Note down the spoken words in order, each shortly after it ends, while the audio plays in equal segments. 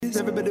days.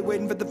 Everybody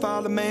waiting for the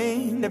fall of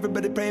man.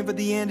 Everybody praying for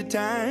the end of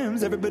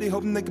times. Everybody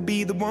hoping they could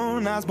be the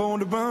one. I was born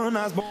to run.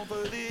 I was born for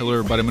this. Hello,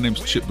 everybody. My name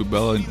is Chip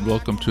Bubela, and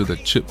welcome to the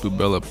Chip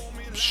Bubela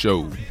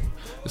Show.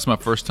 It's my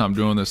first time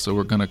doing this, so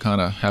we're going to kind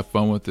of have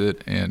fun with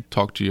it and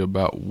talk to you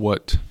about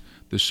what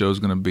this show is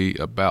going to be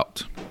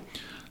about.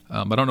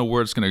 I don't know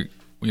where it's going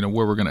to,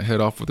 where we're going to head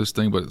off with this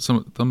thing, but some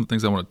of the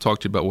things I want to talk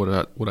to you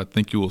about, what I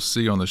think you will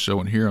see on the show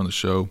and hear on the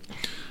show,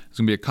 it's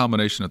going to be a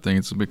combination of things.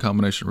 It's going to be a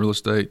combination of real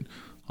estate,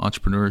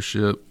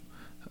 entrepreneurship,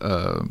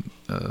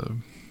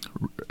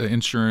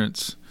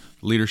 insurance,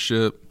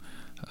 leadership,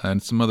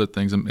 and some other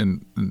things,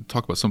 and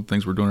talk about some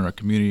things we're doing in our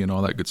community and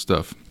all that good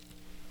stuff.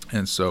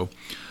 And so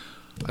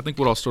I think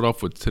what I'll start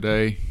off with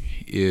today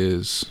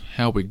is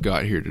how we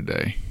got here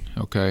today,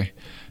 okay,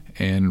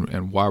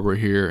 and why we're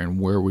here and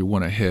where we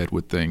want to head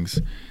with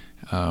things.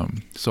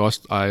 So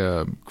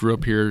I grew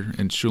up here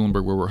in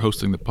Schulenburg, where we're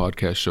hosting the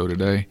podcast show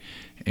today,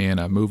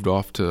 and I moved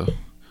off to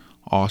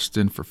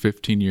Austin for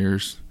 15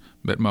 years,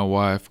 met my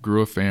wife,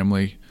 grew a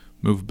family,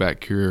 moved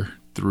back here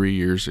 3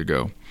 years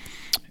ago.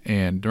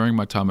 And during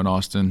my time in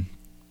Austin,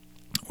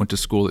 went to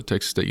school at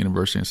Texas State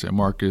University in San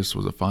Marcos,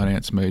 was a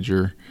finance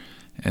major,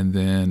 and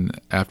then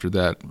after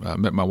that, I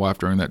met my wife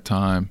during that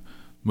time,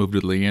 moved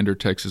to Leander,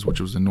 Texas, which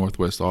was in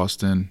northwest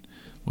Austin,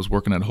 was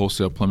working at a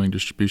wholesale plumbing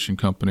distribution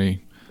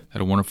company,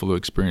 had a wonderful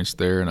experience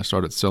there, and I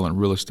started selling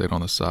real estate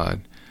on the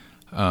side.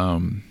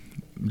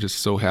 Just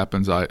so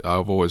happens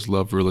I've always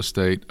loved real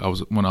estate.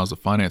 When I was a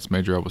finance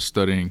major, I was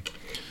studying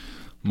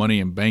money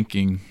and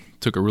banking,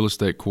 took a real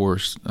estate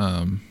course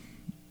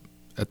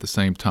at the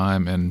same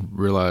time, and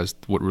realized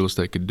what real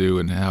estate could do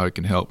and how it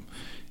can help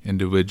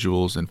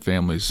individuals and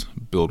families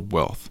build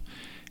wealth.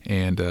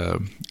 And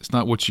it's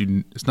not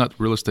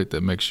real estate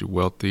that makes you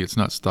wealthy. It's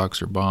not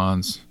stocks or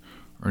bonds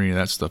or any of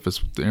that stuff.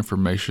 It's the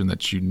information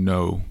that you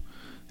know.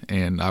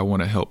 And I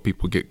want to help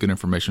people get good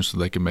information so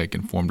they can make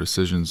informed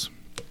decisions.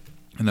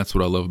 And that's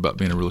what I love about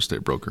being a real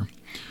estate broker.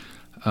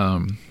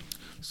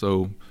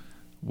 So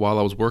while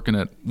I was working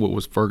at what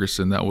was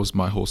Ferguson, that was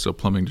my wholesale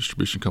plumbing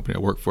distribution company I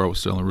worked for. I was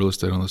selling real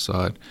estate on the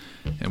side.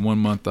 And one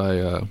month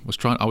I was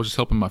just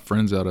helping my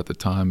friends out at the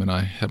time, and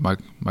I had my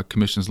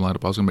commissions lined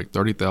up. I was going to make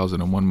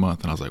 $30,000 in 1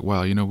 month. And I was like,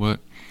 wow, you know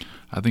what?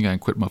 I think I can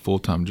quit my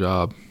full-time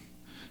job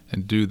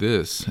and do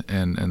this.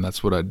 And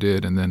that's what I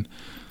did. And then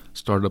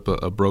started up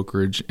a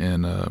brokerage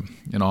in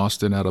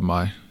Austin out of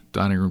my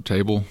dining room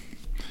table.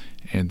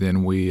 And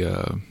then we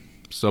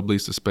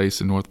subleased a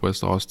space in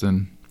northwest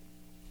Austin.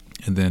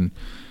 And then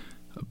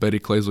Betty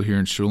Clazel here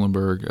in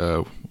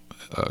Schulenburg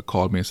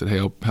called me and said, hey,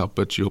 how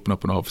about you open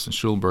up an office in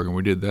Schulenburg? And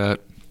we did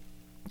that.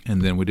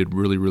 And then we did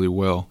really, really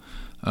well.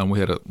 We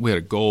had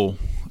a goal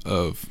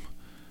of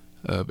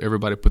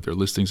everybody put their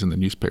listings in the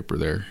newspaper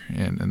there,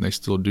 and they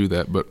still do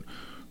that. But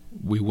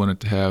we wanted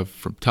to have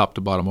from top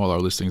to bottom all our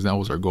listings. That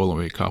was our goal, and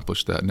we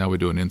accomplished that. Now we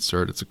do an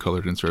insert. It's a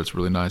colored insert. It's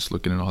really nice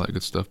looking and all that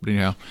good stuff. But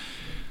anyhow,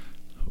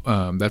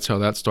 that's how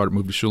that started.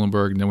 Moved to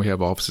Schulenburg, and then we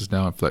have offices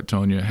now in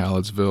Flatonia,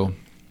 Hallettsville,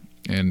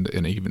 and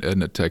even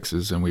Edna,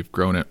 Texas, and we've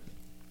grown it.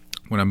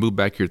 When I moved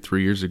back here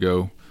 3 years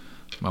ago,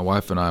 my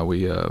wife and I,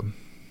 we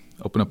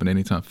opened up an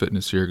Anytime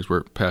Fitness here because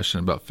we're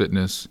passionate about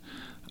fitness.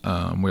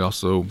 We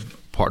also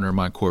partner of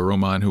mine, Coy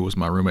Romine, who was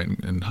my roommate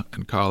in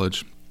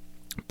college,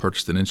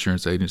 purchased an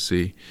insurance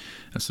agency.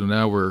 And so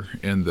now we're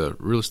in the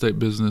real estate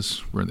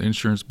business, we're in the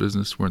insurance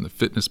business, we're in the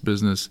fitness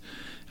business,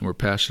 and we're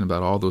passionate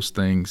about all those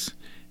things.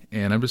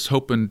 And I'm just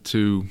hoping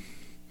to,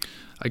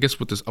 I guess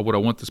what I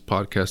want this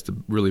podcast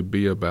to really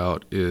be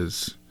about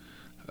is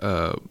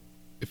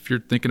if you're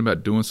thinking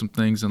about doing some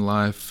things in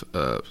life,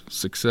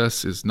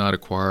 success is not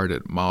acquired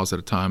at miles at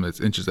a time,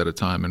 it's inches at a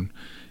time. And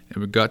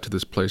we got to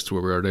this place to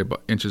where we are today,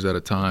 about inches at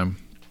a time.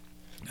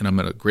 And I'm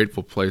at a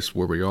grateful place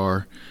where we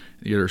are.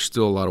 Yet there's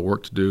still a lot of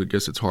work to do. I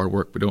guess it's hard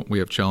work. We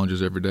have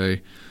challenges every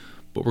day.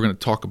 But we're going to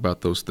talk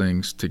about those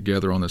things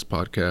together on this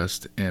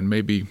podcast. And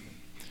maybe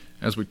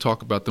as we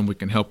talk about them, we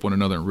can help one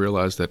another and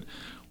realize that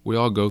we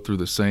all go through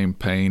the same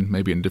pain,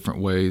 maybe in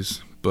different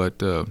ways.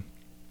 But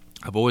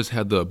I've always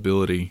had the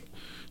ability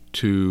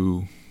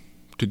to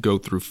go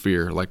through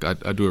fear. Like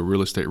I do a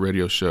real estate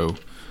radio show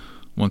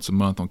once a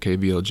month on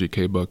KVLG,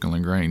 K-Buck, and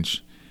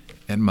LaGrange.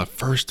 And my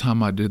first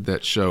time I did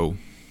that show,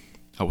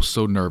 I was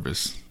so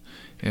nervous.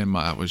 And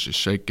I was just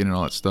shaking and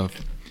all that stuff.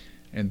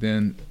 And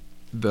then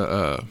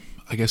I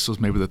guess it was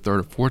maybe the third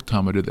or fourth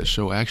time I did that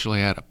show, I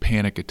actually had a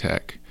panic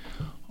attack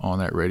on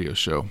that radio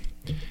show.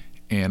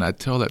 And I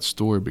tell that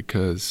story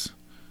because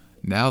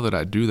now that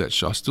I do that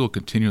show, I still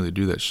continually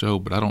do that show,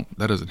 but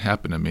that doesn't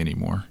happen to me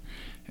anymore.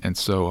 And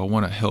so I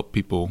want to help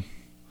people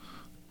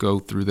go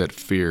through that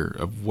fear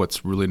of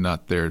what's really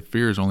not there.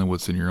 Fear is only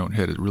what's in your own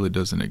head. It really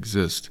doesn't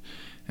exist.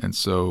 And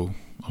so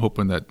I'm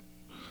hoping that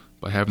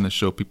by having the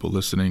show, people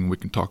listening, we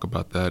can talk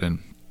about that and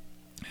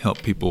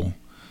help people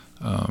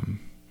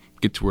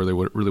get to where they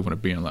really want to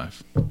be in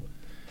life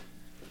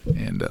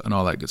and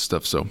all that good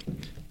stuff. So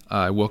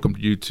I welcome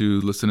you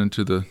to listening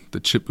to the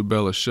Chip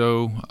Bubela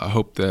Show. I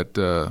hope that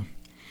we're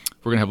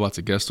going to have lots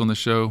of guests on the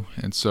show,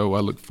 and so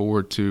I look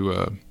forward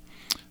to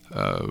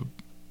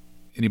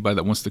anybody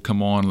that wants to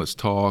come on, let's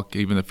talk.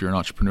 Even if you're an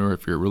entrepreneur,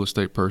 if you're a real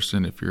estate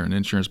person, if you're an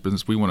insurance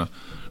business, we want to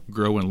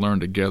grow and learn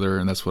together,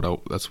 and that's what I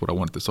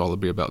want this all to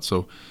be about.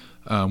 So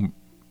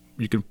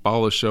you can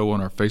follow the show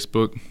on our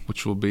Facebook,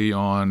 which will be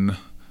on,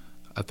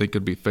 I think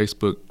it'd be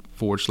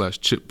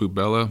Facebook.com/Chip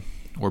Bubela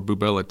or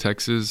Bubela,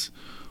 Texas,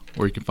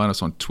 or you can find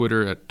us on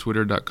Twitter at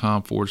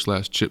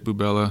twitter.com/Chip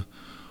Bubela,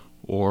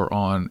 or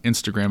on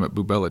Instagram at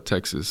Bubela,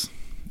 Texas,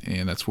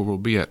 and that's where we'll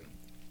be at.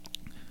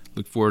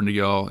 Look forward to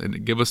y'all,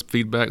 and give us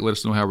feedback. Let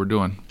us know how we're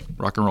doing.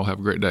 Rock and roll. Have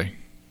a great day.